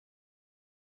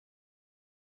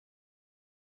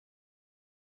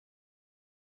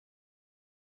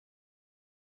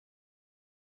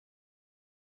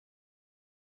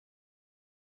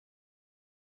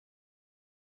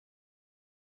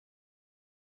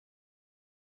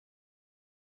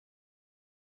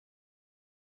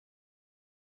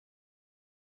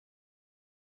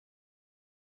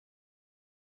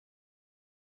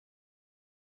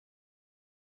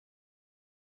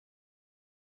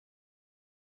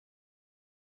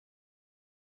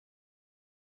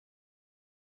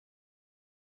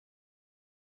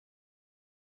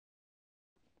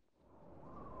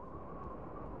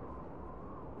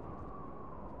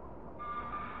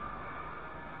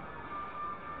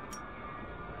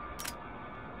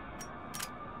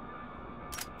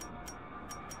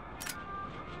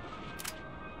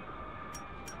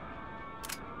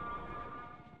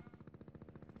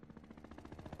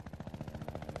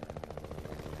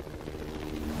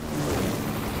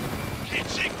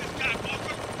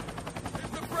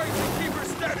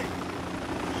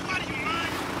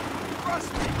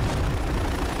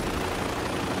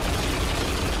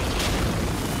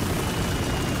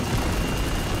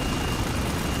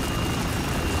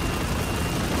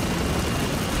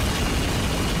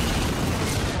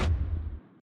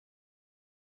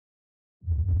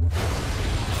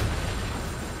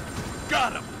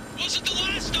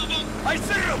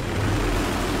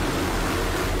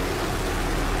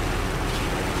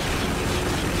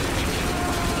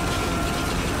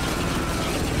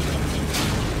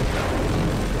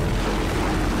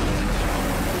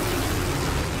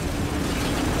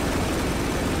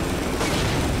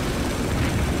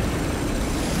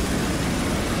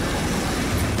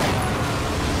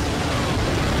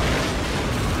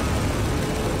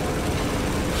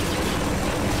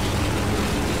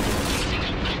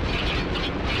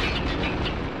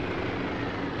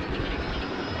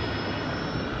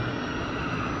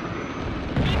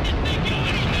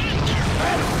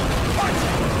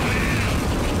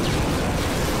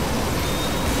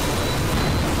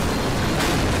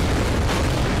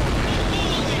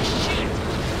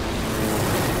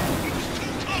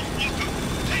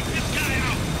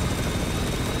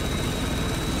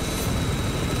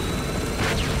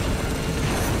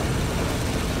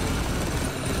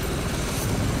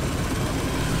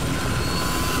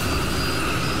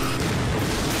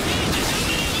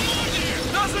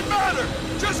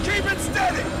Just keep it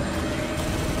steady!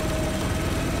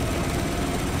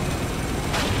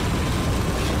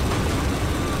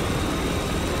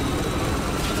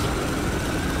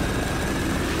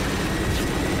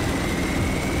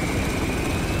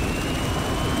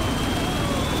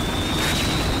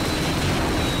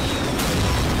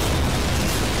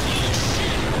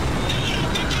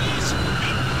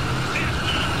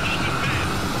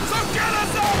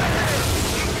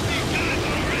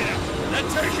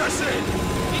 Take us in!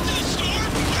 Into the storm?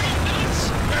 Are you nuts?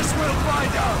 Guess we'll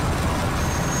find out!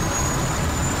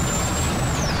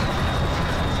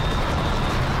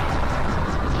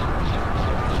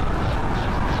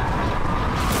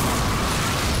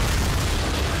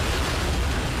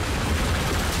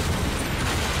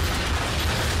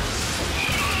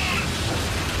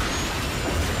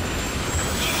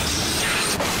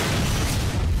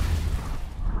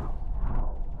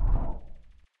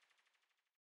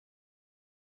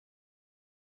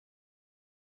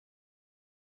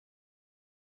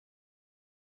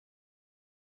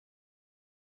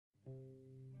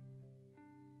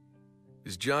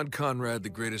 Is John Conrad the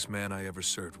greatest man I ever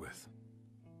served with?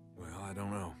 Well, I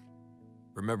don't know.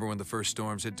 Remember when the first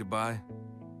storms hit Dubai?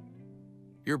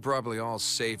 You're probably all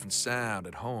safe and sound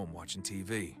at home watching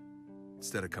TV.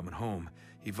 Instead of coming home,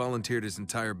 he volunteered his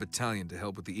entire battalion to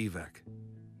help with the evac.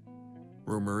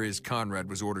 Rumor is Conrad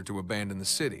was ordered to abandon the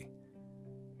city.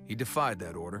 He defied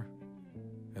that order,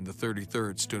 and the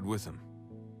 33rd stood with him.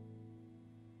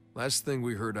 Last thing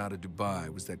we heard out of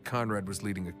Dubai was that Conrad was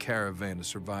leading a caravan of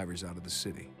survivors out of the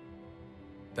city.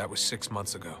 That was 6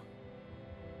 months ago.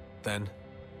 Then,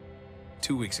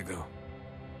 2 weeks ago,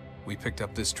 we picked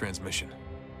up this transmission.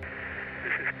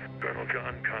 This is Colonel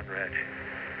John Conrad,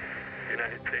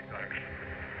 United States Army.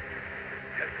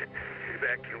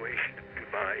 Evacuation of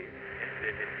Dubai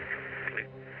ended in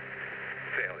complete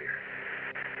failure.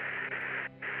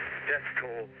 Death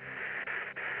toll,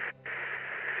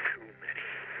 too many.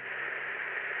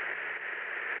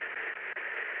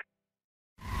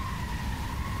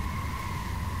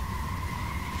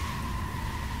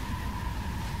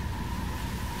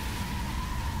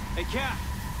 Hey, Cap!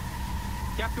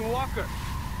 Captain Walker!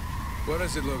 What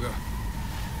is it, Lugo?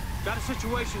 Got a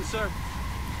situation, sir.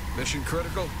 Mission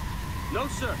critical? No,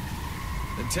 sir.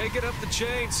 Then take it up the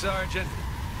chain, Sergeant.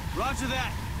 Roger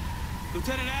that.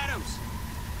 Lieutenant Adams.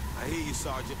 I hear you,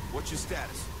 Sergeant. What's your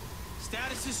status?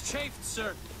 Status is chafed,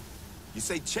 sir. You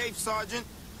say chafe, Sergeant?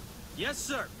 Yes,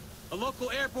 sir. A local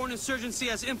airborne insurgency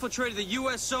has infiltrated the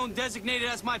U.S. zone designated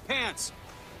as my pants.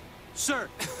 Sir.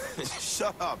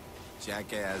 Shut up,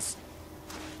 jackass.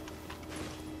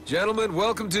 Gentlemen,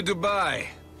 welcome to Dubai.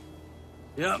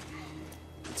 Yep.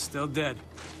 It's still dead.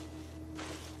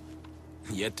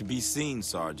 Yet to be seen,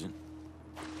 Sergeant.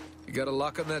 You got a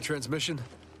lock on that transmission?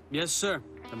 Yes, sir.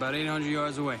 About 800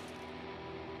 yards away.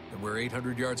 And we're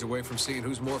 800 yards away from seeing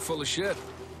who's more full of shit.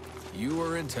 You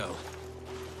or Intel?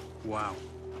 Wow.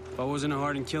 If I wasn't a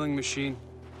hardened killing machine,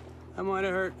 I might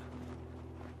have hurt.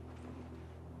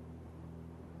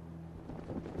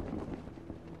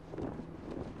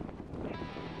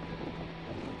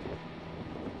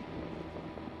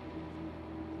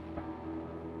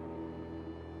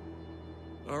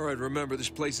 All right, remember, this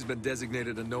place has been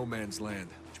designated a no man's land,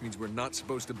 which means we're not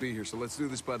supposed to be here, so let's do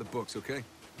this by the books, okay?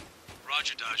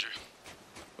 Roger, Dodger.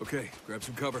 Okay, grab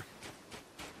some cover.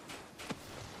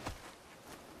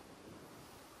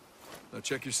 Now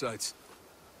check your sights.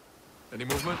 Any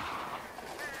movement?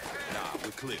 Nah,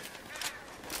 we're clear.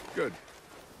 Good.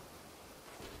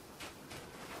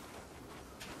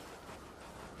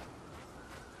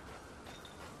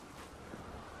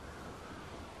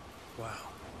 Wow.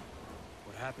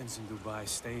 What happens in Dubai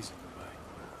stays in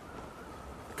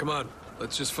Dubai. Come on,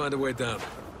 let's just find a way down.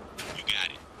 You got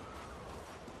it.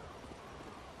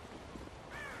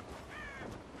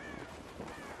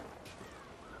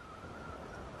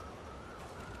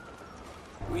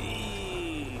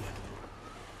 Whee!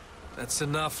 That's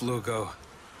enough, Lugo.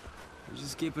 We're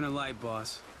just keeping it light,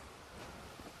 boss.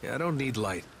 Yeah, I don't need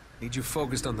light. Need you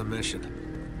focused on the mission.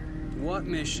 What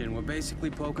mission? We're basically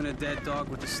poking a dead dog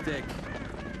with a stick.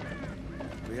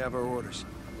 We have our orders.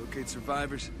 Locate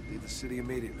survivors, leave the city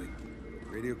immediately.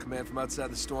 Radio command from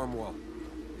outside the storm wall.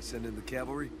 They send in the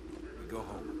cavalry, we go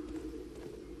home.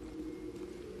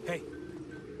 Hey,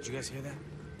 did you guys hear that?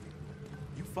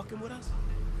 You fucking with us?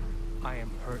 I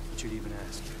am hurt that you'd even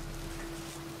ask.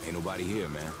 Ain't nobody here,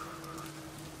 man.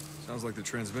 Sounds like the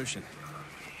transmission.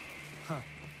 Huh.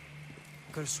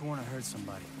 I could have sworn I heard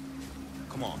somebody.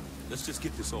 Come on, let's just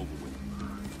get this over with.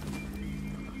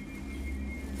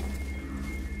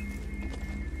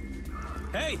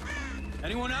 Hey!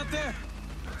 Anyone out there?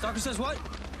 Stalker says what?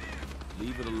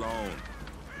 Leave it alone.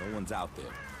 No one's out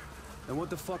there. Then what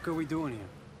the fuck are we doing here?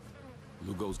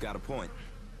 Lugo's got a point.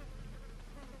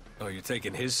 Oh, you're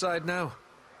taking his side now?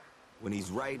 When he's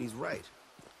right, he's right.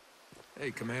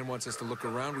 Hey, Command wants us to look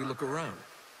around, we look around.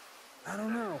 I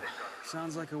don't know.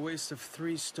 Sounds like a waste of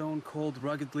 3 stone-cold,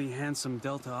 ruggedly handsome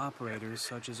Delta operators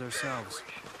such as ourselves.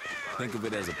 Think of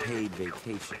it as a paid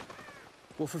vacation.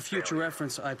 Well, for future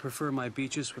reference, I prefer my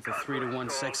beaches with a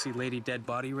 3-to-1 sexy lady dead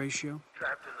body ratio.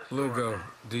 Lugo,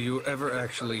 do you ever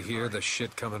actually hear the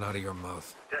shit coming out of your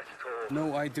mouth?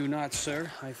 No, I do not,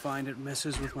 sir. I find it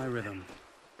messes with my rhythm.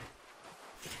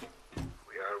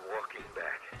 We are walking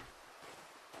back.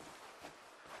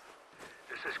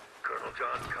 This is Colonel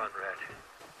John Conrad,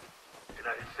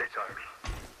 United States Army.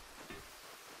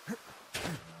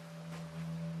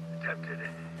 Attempted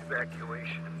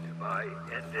evacuation of Dubai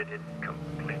ended in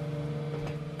complete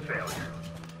failure.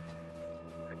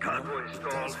 The convoy It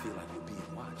stalled, does feel like we're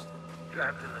being watched.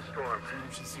 trapped in the storm.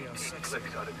 You should see how 18 sexy.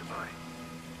 clicks out of Dubai.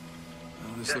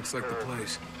 Oh, this looks like the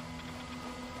place.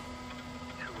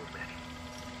 Too many.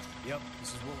 Yep, this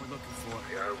is what we're looking for.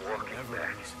 We are walking Whatever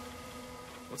back. it is.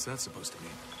 What's that supposed to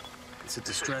mean? It's a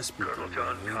distress beacon. Colonel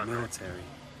John It ain't Conrad. military.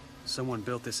 Someone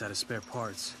built this out of spare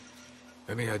parts.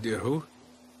 Any idea who?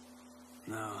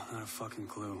 No, not a fucking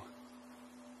clue.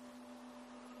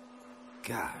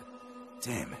 God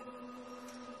damn it.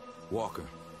 Walker,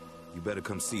 you better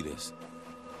come see this.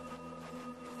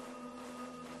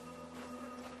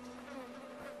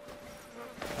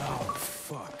 Oh,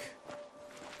 fuck.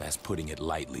 That's putting it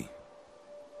lightly.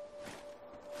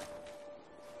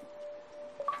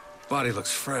 Body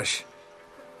looks fresh.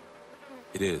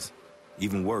 It is.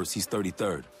 Even worse, he's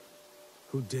 33rd.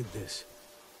 Who did this?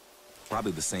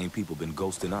 Probably the same people been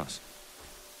ghosting us.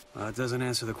 It doesn't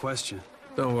answer the question.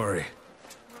 Don't worry.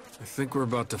 I think we're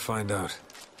about to find out.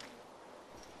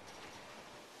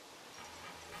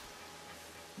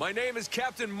 My name is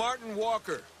Captain Martin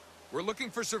Walker. We're looking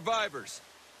for survivors.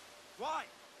 Why?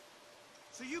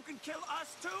 So you can kill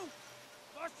us too?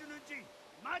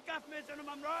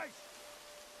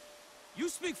 You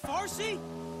speak Farsi?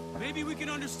 Maybe we can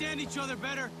understand each other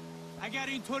better. I got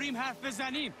in Turim half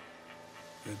bezanim.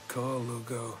 Good call,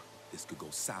 Lugo. This could go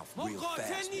south ما real قاتل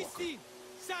fast, Walker. نیستیم.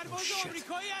 سرباز shit.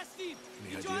 آمریکایی هستیم. Any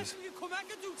اینجا ideas? هستیم که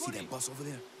کمکتون See کنیم. that bus over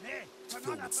there? نه It's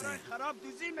filled with sand. خراب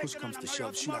دوزی Push میکنن comes to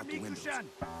shove, shoot out the windows.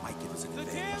 Might give us an The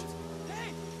advantage. damned?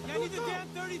 Hey, یعنی the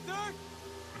damned 33rd?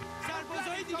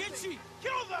 سربازای دیگه چی؟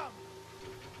 Kill them!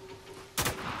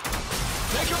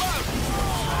 Take him out!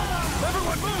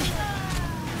 Everyone move!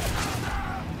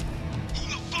 Who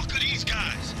the fuck are these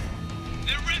guys?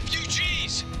 They're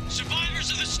refugees, survivors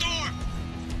of the storm.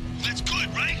 That's good,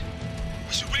 right?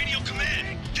 We should radio command.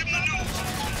 Give them the news.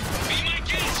 Be my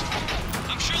guest.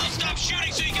 I'm sure they'll stop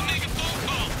shooting so you can make a phone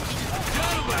call.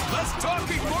 Gentlemen, less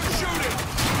talking, more shooting!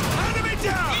 Enemy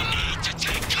down! We need to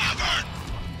take cover.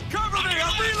 Cover me,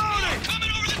 I'm reloading!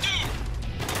 Coming over the dune.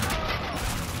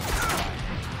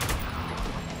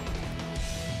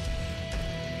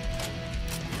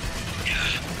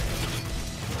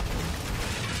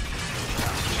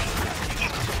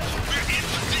 We're in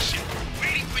position,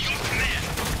 waiting for your command.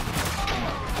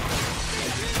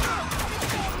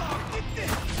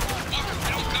 Walker, we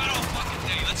don't got all fucking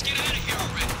day. Let's get out of here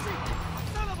already.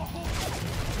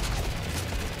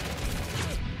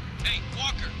 Hey,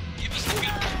 Walker, give us the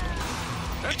gun.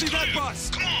 Empty that bus!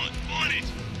 Come on it.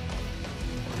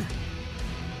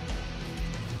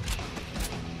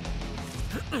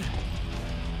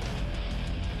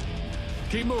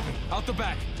 Keep moving, out the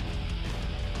back.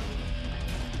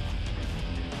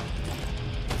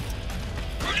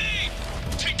 Grenade!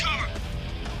 Take cover.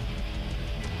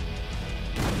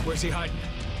 Where's he hiding?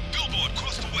 Billboard,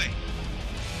 cross the way.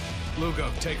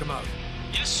 Lugo, take him out.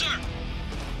 Yes, sir.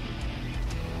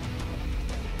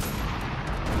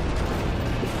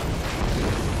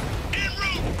 En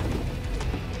route.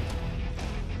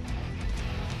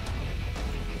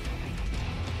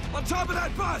 On top of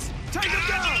that bus! Take him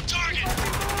Hands on down! the target.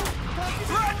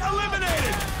 Threat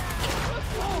eliminated!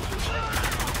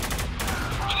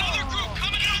 Another group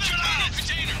coming out of the battle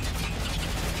container.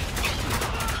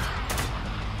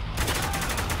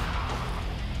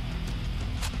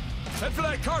 Head for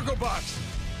that cargo box!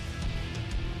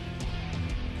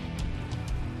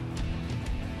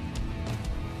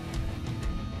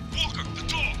 Walker, the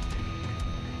door.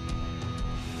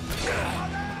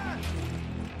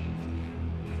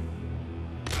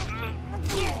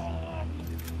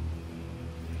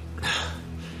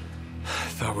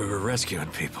 Thought we were rescuing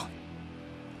people.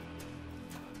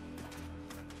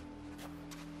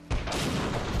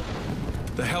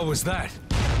 The hell was that?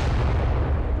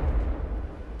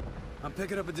 I'm I'm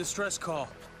picking up a distress call.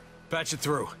 Patch it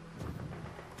through.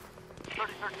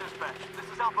 33rd Dispatch, this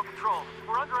is Alpha Patrol.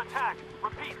 We're under attack.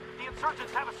 Repeat, the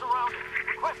insurgents have us surrounded.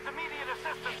 Request immediate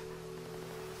assistance.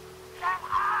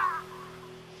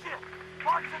 Shit!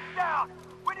 Markson's down!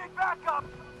 We need backup!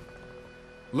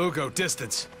 Lugo,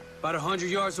 distance. About 100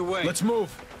 yards away. Let's move.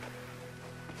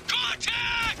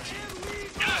 Contact!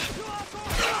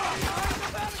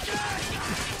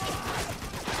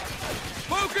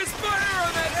 Focus fire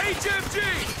on that HMG!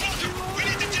 Walker, we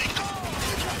need to take...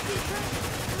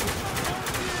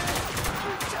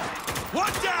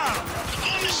 One down!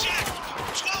 On the shack!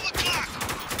 12 o'clock!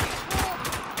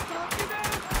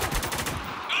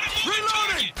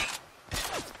 Reloading!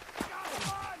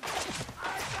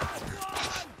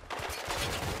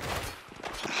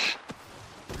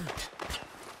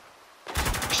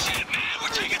 Shit, man, we're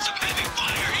taking some heavy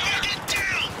fire here! Get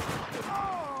down!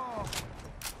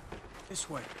 This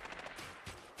way.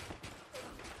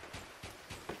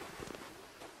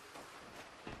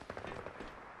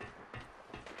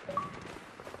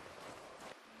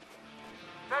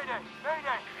 Mayday!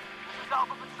 Mayday! This is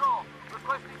Alpha Patrol.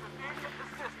 Requesting immediate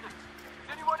assistance. Is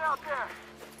anyone out there?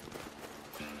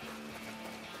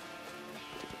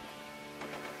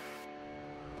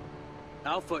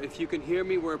 Alpha, if you can hear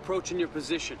me, we're approaching your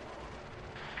position.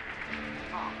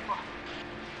 Oh, fuck.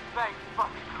 Thank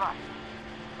fucking Christ.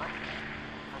 I think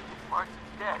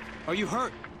Markson's dead. Are you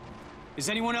hurt? Is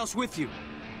anyone else with you?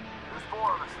 There's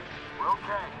 4 of us. We're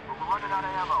okay, but we're running out of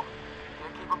ammo.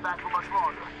 Can't keep them back for much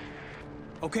longer.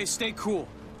 Okay, stay cool.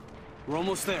 We're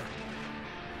almost there.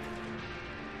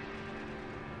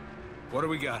 What do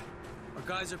we got? Our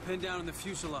guys are pinned down in the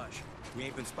fuselage. We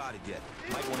ain't been spotted yet.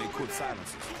 Might want to equip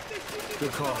silencers.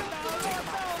 Good call.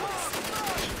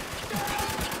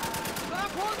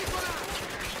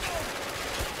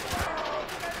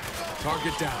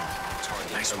 Target down.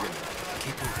 Target. Nice one.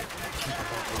 Keep moving. Keep a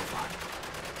low profile.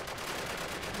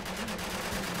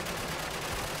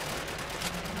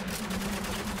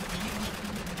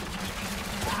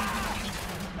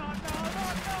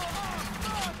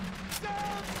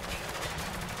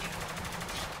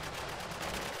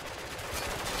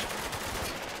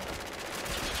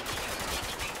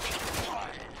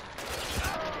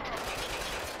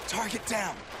 Target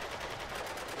down.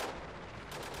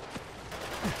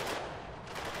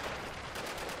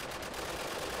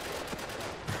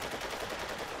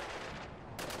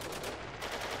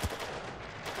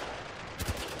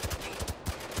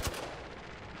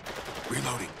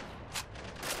 Reloading.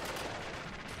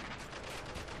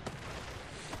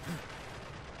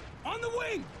 On the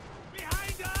wing!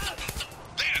 Behind us!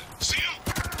 There! See him?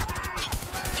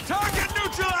 Target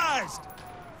neutralized!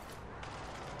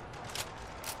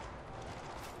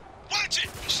 Watch it!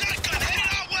 Shotgun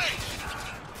headed our way!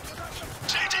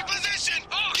 Changing position!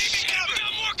 Oh, shit! We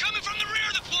got more coming from the rear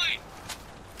of the plane!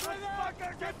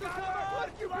 Motherfucker, get the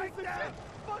cover! You like that?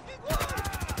 Fucking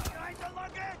behind the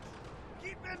luggage!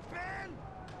 Keep in pen!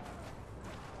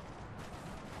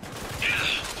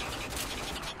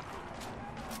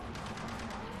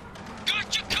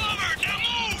 Got you covered! Now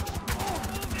move!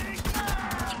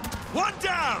 One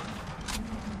down!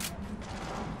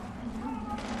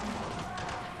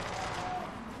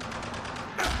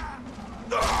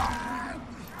 Look!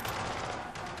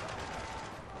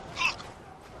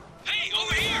 Hey,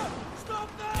 over here! Stop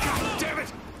that! God damn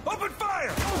it! Open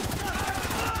fire!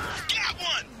 Got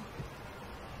one!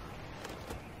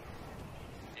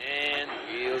 And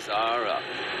wheels are up.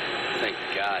 Thank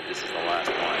God this is the last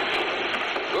one.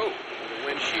 Whoa, the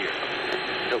wind shear.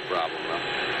 No problem, though.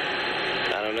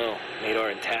 I don't know. Nadar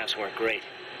and Taps weren't great.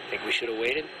 Think we should have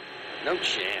waited? No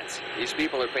chance. These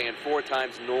people are paying 4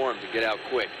 times norm to get out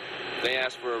quick. If they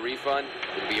ask for a refund,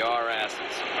 it'll be our asses.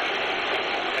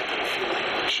 That didn't feel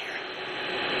like much here.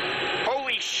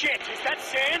 Holy shit! Is that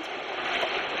sand?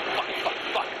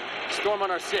 Fuck. Storm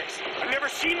on our 6. I've never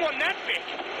seen one that big!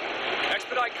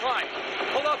 Expedite climb.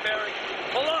 Pull up, Eric.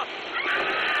 Pull up!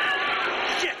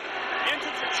 Shit! The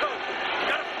engines are choked!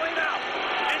 Gotta flame out!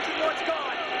 Engine 1's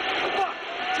gone! Fuck!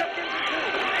 Check engine 2!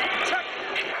 Check!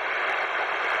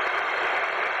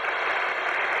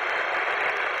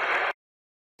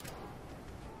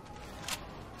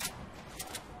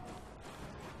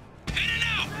 Heading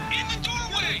out! In the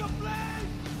doorway!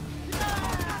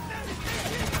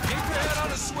 Keep your head on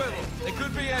a swivel. They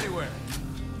could be anywhere.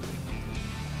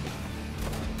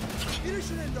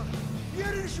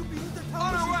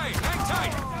 On our way! Hang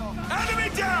tight! Enemy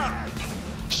down!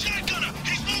 Shotgunner!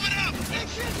 He's moving up!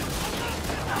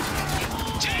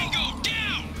 Tango,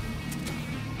 down!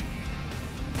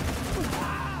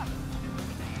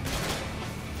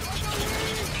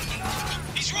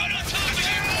 He's right on top of you!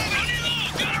 Running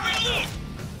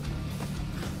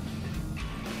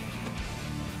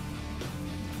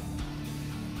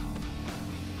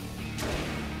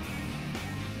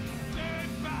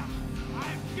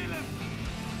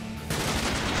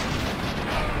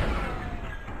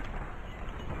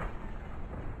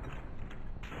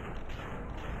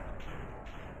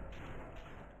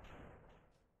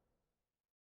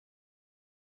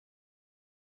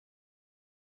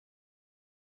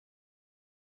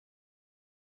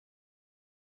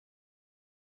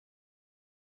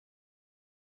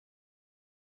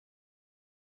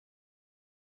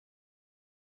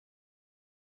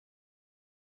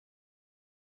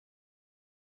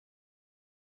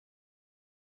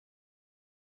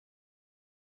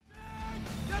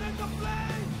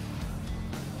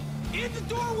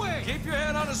doorway! Keep your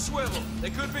head on a swivel. They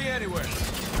could be anywhere.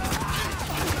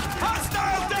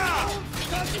 Hostile down!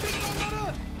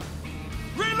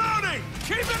 Reloading!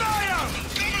 Keep an eye out!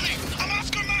 Cover me! I'm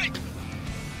Oscar Mike!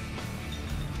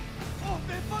 Oh,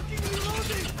 they're fucking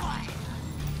reloading!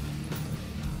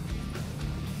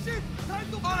 Shit! Time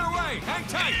to... On our way! Hang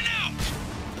tight! In and out!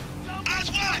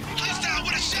 Eyes wide! Hostile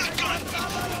with a shotgun!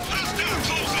 Hostile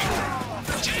closing!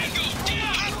 Tango!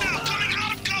 Hostile coming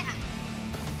out of cover!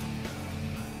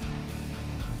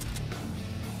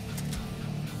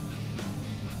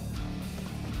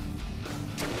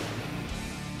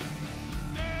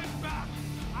 Stand back!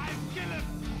 I'll kill him!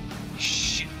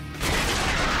 Shit!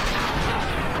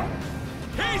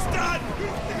 He's done!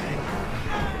 He's dead!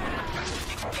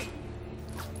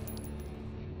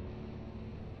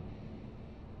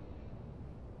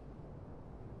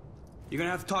 You're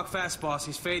gonna have to talk fast, boss.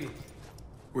 He's fading.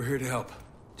 We're here to help.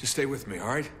 Just stay with me, all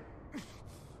right?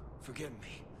 Forgive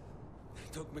me. They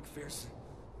took McPherson.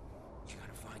 You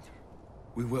gotta find him.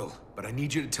 We will, but I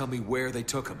need you to tell me where they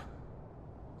took him.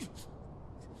 They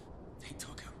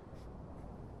took him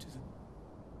to the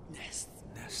nest.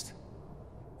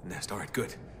 Nest, all right,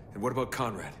 good. And what about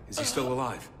Conrad? Is he still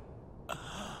alive?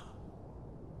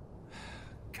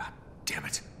 God damn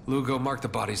it. Lugo, mark the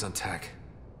bodies on tack.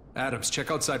 Adams,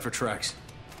 check outside for tracks.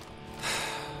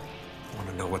 I want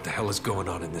to know what the hell is going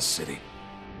on in this city.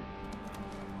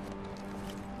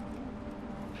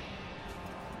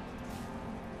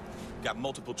 Got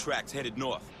multiple tracks headed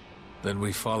north. Then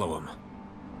we follow him.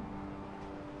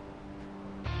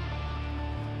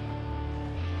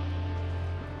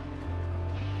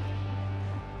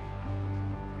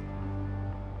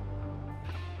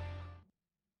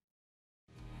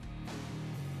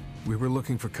 We were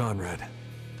looking for Conrad,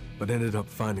 but ended up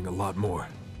finding a lot more.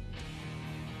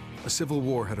 A civil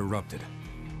war had erupted.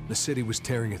 The city was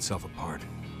tearing itself apart.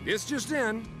 It's just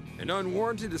in. An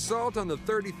unwarranted assault on the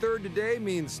 33rd today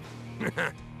means,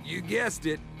 you guessed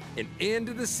it, an end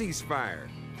to the ceasefire.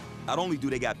 Not only do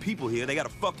they got people here, they got a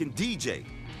fucking DJ.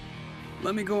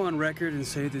 Let me go on record and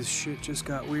say this shit just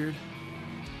got weird.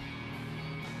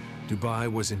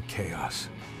 Dubai was in chaos.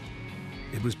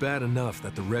 It was bad enough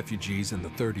that the refugees and the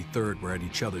 33rd were at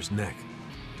each other's neck.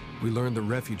 We learned the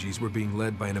refugees were being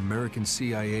led by an American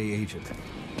CIA agent.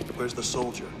 Where's the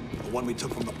soldier? The one we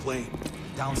took from the plane?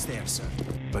 Downstairs, sir.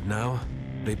 But now,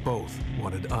 they both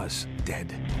wanted us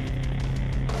dead.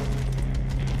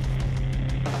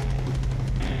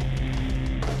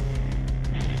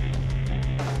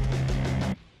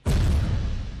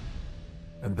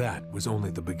 And that was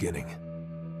only the beginning.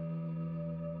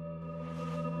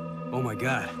 Oh my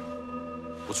God.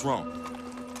 What's wrong?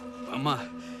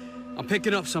 I'm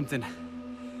picking up something.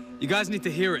 You guys need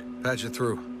to hear it. Patch it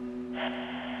through.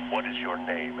 What is your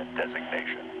name and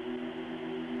designation?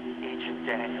 Agent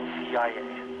Daniel, CIA.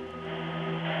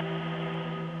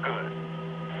 Good.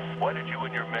 Why did you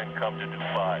and your men come to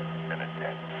Dubai, Lieutenant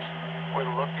Daniels?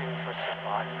 We're looking for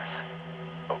survivors.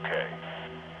 Okay.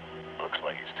 Looks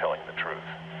like he's telling the truth.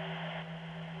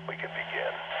 We can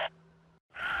begin.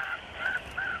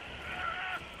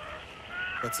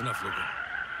 That's enough, Lugo.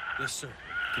 Yes, sir.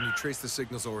 Can you trace the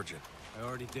signal's origin? I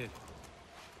already did.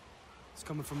 It's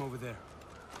coming from over there.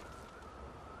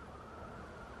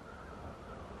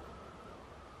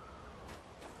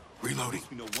 Reloading.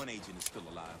 We know one agent is still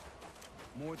alive.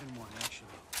 More than one,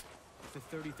 actually. If the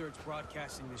 33rd's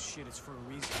broadcasting this shit, it's for a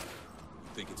reason.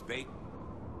 You think it's bait?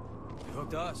 They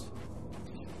hooked us.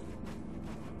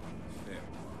 Fair.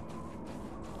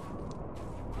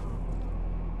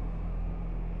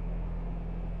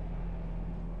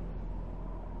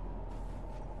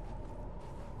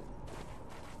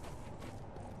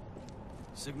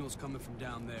 Signal's coming from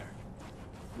down there.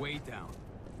 Way down.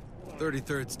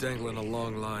 33rd's dangling a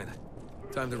long line.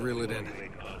 Time to reel it in.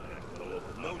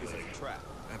 Notice it's a trap.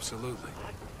 Absolutely.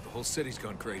 The whole city's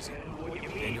gone crazy.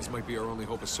 Daniels might be our only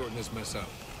hope of sorting this mess out.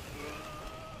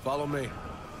 Follow me.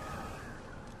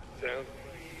 Sounds.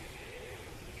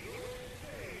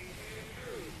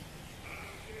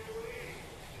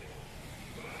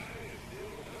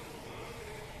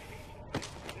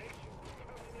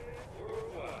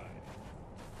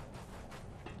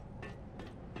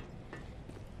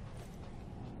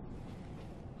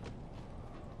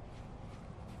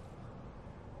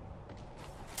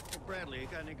 Bradley, you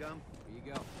got any gum? Here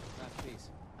you go. Last piece.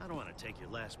 I don't want to take your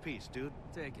last piece, dude.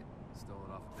 Take it. Stole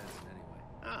it off of Benson anyway.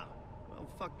 Ah, well,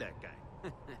 fuck that guy.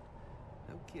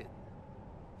 No kidding.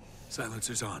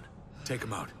 Silencers on. Take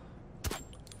him out.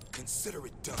 Consider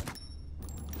it done.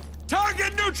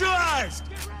 Target neutralized!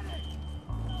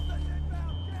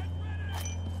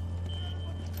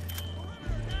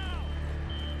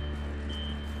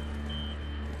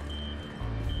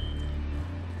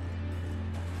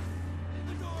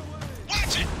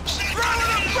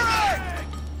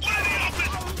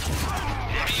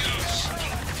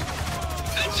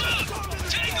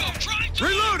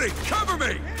 Reloading! Cover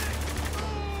me!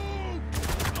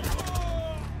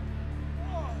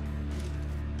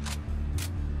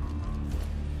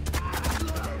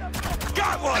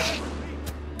 Got one!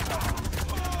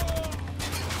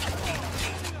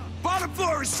 Bottom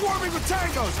floor is swarming with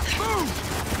tangos! Move!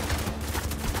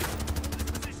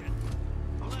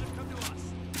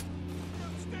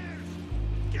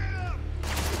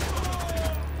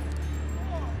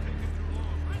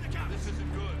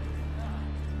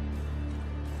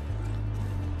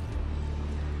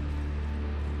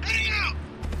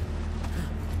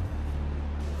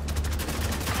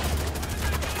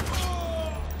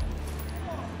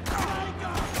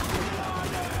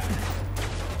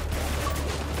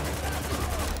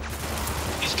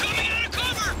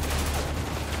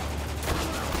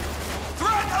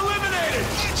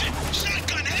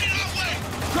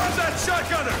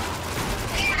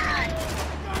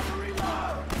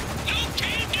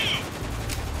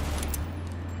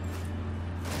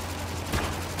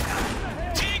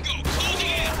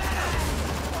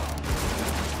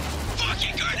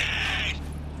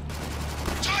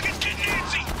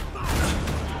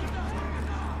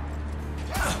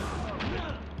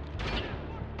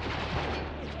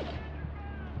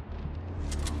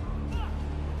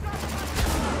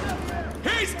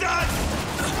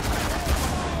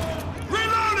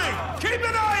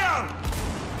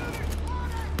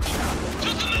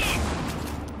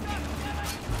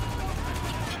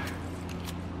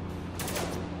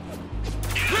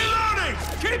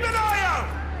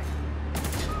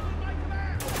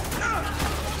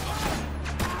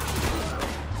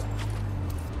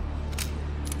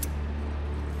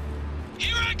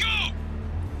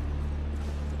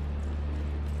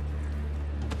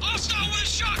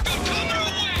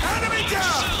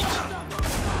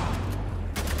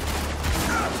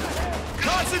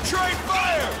 Concentrate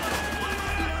fire!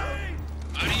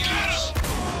 Adios!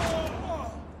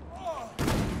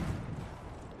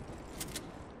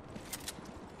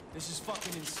 This is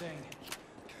fucking insane.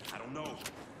 I don't know.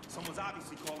 Someone's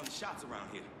obviously calling the shots around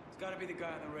here. It's gotta be the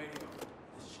guy on the radio.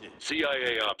 Shit.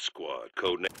 CIA Ops Squad,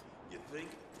 codename. You think?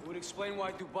 It would explain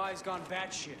why Dubai's gone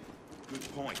batshit. Good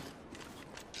point.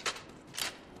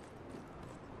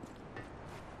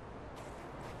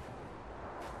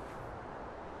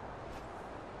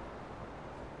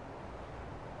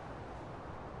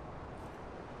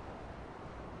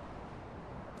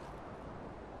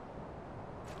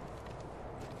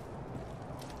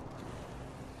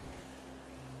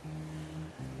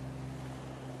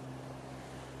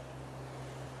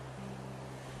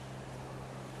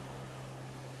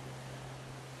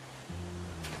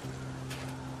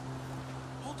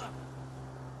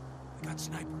 Got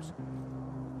snipers.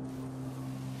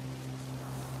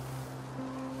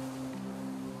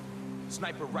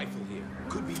 Sniper rifle here.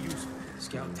 Could be useful.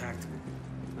 Scout tactical.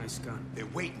 Nice gun. They're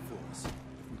waiting for us. If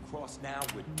we cross now,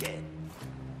 we're dead.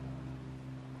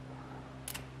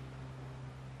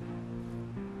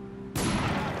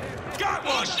 Got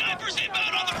one! More snipers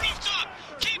inbound on the rooftop!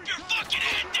 Keep your fucking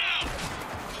head down!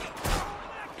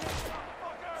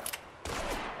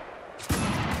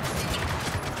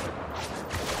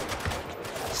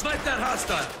 Snipe that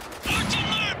hostile! Watch and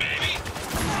learn, baby!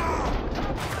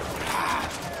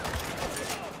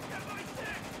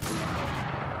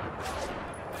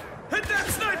 Hit that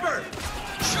sniper!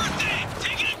 Sure thing!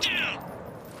 Taking him down!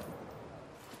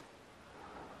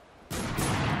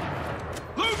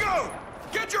 Lugo!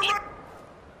 Get your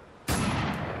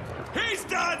He's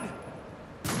done!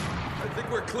 I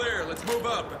think we're clear. Let's move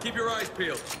up, but keep your eyes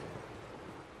peeled.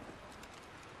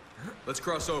 Let's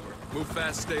cross over. Move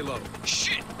fast, stay low.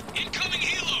 Shit! Incoming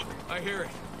helo! I hear it.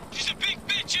 She's a big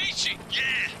bitch, ain't she?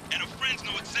 Yeah, and her friends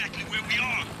know exactly where we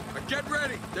are. Get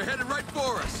ready. They're headed right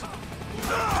for us.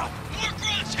 More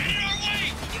grunts headed our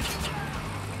way!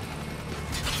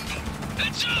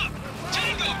 Heads up!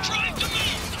 Tango, trying to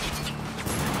move!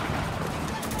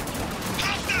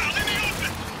 Hostile, let me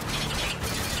open!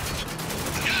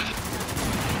 Yeah.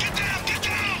 Get down, get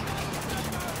down!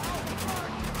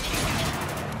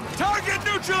 Target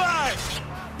neutralized!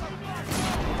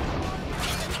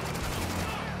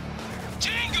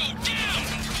 Tango, down!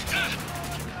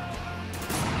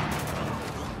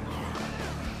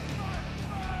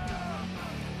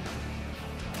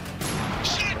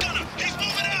 Shotgunner, he's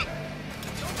moving up!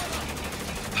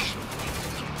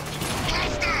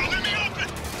 Hostile, let me open!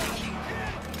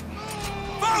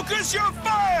 Focus your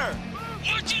fire!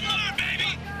 Watch and learn,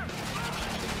 baby!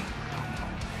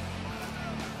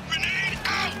 Grenade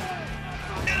out!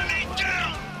 Enemy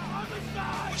down!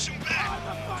 Push him back!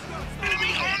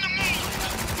 Enemy on the move!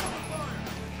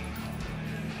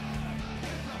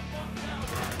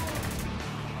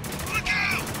 Look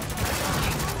out!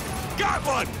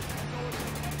 Got one!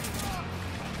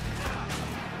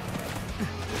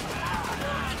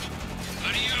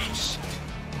 Adios.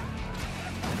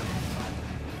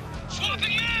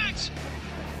 Swapping mags!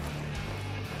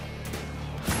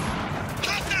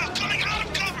 Hostile coming out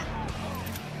of cover!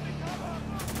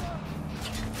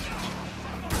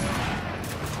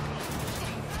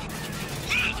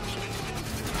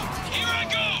 Here I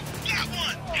go! Got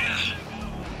one! Yeah.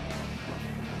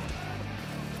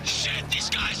 Shit, these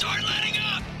guys aren't letting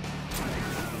up!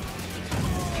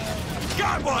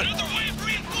 Got one! Another wave of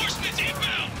reinforcements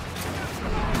inbound!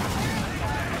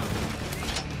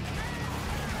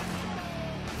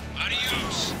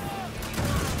 Adios!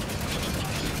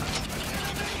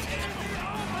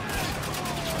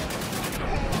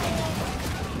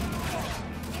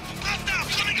 Hostile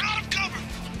coming out of cover!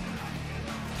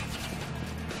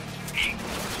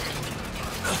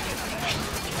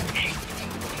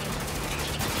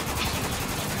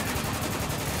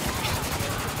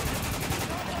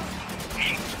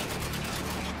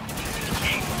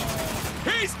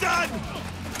 He's done!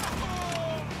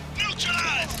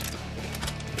 Neutralized!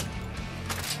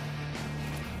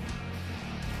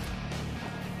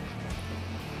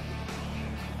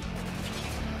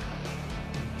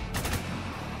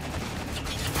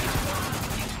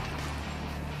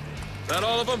 Is that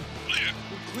all of them? Clear.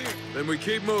 Clear. Then we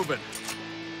keep moving.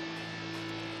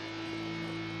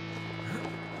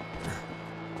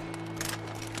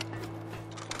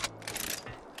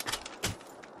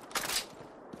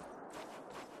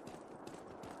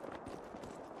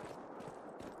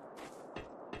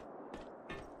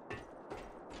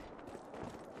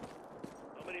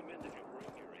 How many men did you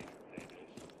bring here, Agent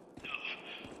Daniels? No,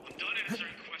 I'm done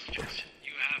answering questions.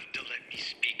 You have to let me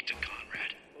speak to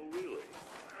Conrad. Oh, really?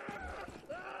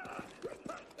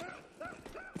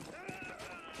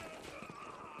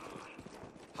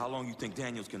 How long you think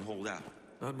Daniels can hold out?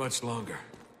 Not much longer.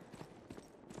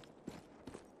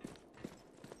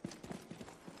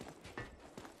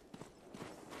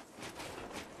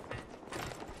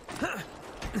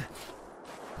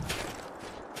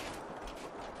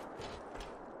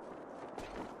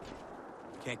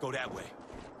 Can't go that way.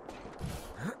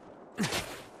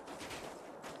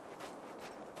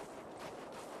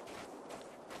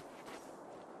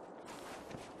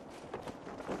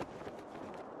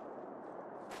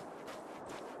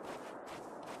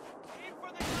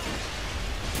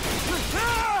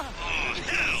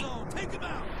 Take him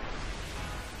out!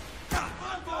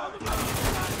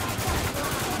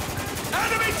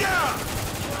 Enemy down!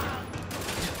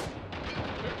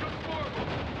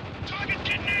 Target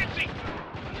get Nancy!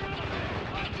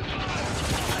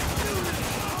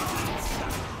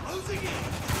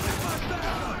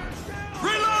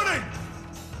 Reloading!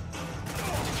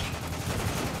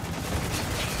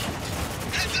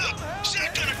 Heads up!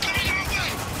 Shotgunner coming our way!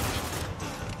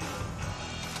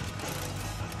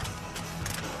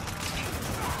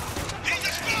 He's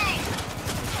exposed!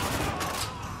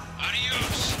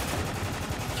 Adios!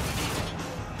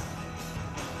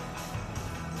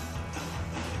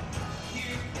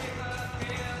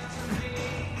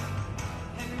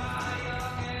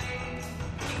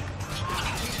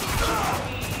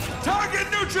 Target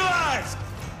neutralized!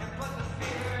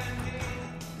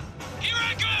 Here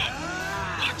I go!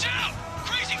 Watch out!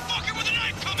 Crazy fucker with a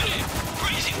knife coming in!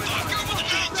 Crazy fucker with a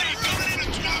knife coming in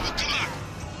at 12 o'clock!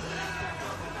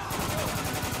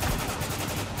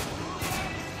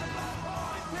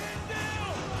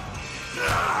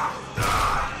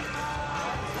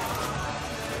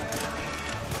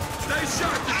 Stay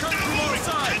sharp, they're coming from all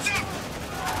sides!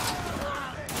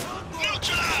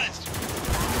 Neutralized!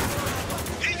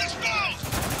 He's exposed!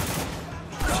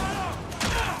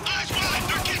 Eyes wide,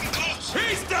 they're getting close!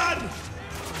 He's done!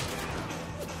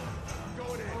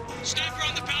 Sniper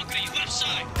on the balcony, left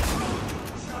side!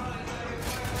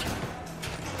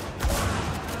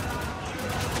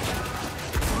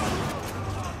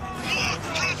 Look,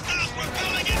 hostiles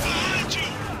repelling in behind you!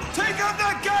 Take out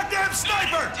that goddamn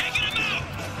sniper! Taking him out!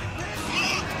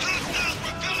 Look, hostiles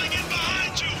repelling in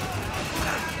behind you!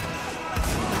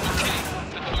 Okay,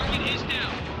 the target is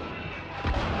down.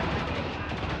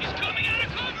 He's coming out of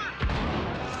cover!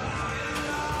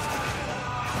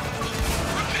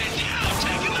 Repent down!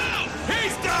 Take him out!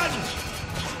 He's done!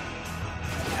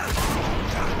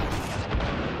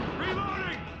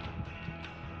 Reloading!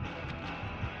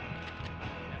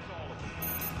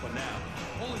 For now.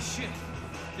 Holy shit!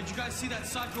 Did you guys see that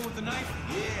psycho with the knife?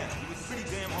 Yeah, it was pretty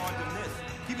damn hard to miss.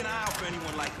 Keep an eye out for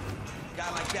anyone like him. A guy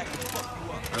like that can fuck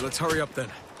you up. All right, let's hurry up then.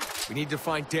 We need to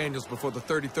find Daniels before the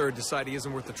 33rd decide he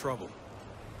isn't worth the trouble.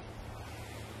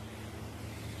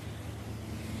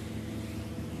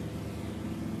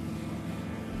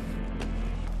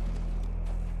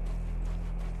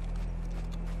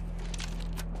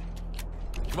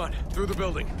 through the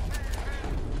building.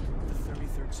 The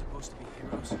 33rd's supposed to be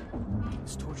heroes.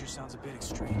 This torture sounds a bit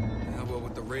extreme. Yeah, well,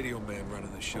 with the radio man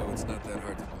running the show, it's not that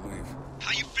hard to believe.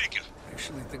 How you figure? I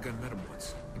actually think I met him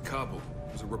once. In Kabul.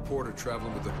 He was a reporter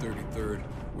traveling with the 33rd.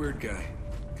 Weird guy.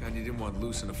 Kind you didn't want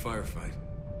loose in a firefight.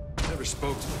 Never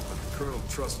spoke to him, but the colonel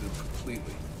trusted him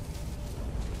completely.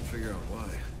 Figure out why.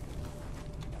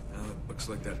 Now it looks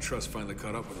like that trust finally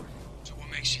caught up with him. So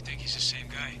what makes you think he's the same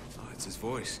guy? Oh, it's his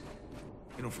voice.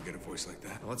 You don't forget a voice like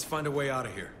that. Now let's find a way out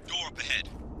of here. Door up ahead.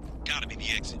 Gotta be the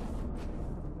exit.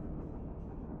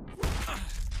 Oh,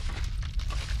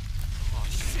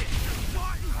 shit!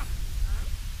 What?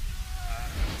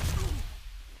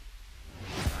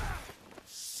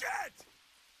 Shit!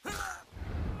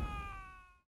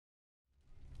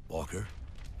 Walker?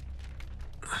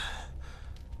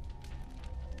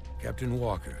 Captain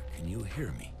Walker, can you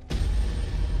hear me?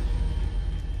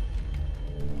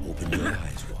 Open your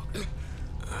eyes, Walker.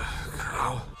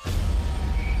 Carl?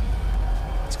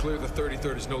 It's clear the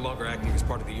 33rd is no longer acting as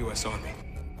part of the U.S. Army.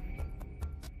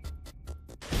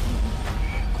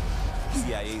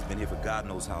 CIA's been here for God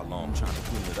knows how long trying to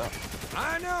clean it up.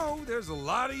 I know there's a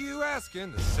lot of you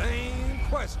asking the same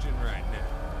question right now.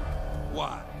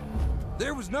 Why?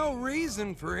 There was no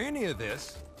reason for any of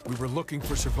this. We were looking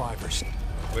for survivors.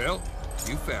 Well,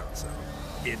 you found some.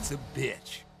 It's a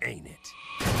bitch, ain't it?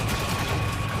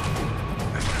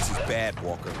 This is bad,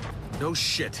 Walker. No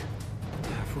shit.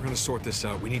 If we're gonna sort this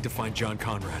out, we need to find John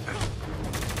Conrad.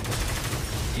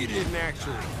 You didn't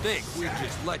actually think we'd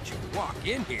just let you walk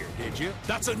in here, did you?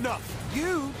 That's enough!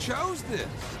 You chose this,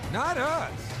 not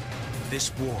us.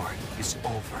 This war is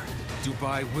over.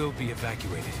 Dubai will be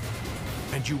evacuated.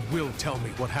 And you will tell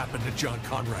me what happened to John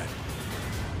Conrad.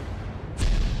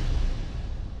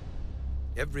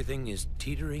 Everything is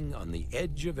teetering on the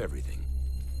edge of everything.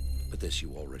 But this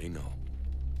you already know.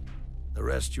 The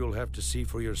rest you'll have to see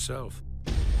for yourself.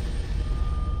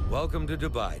 Welcome to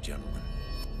Dubai, gentlemen.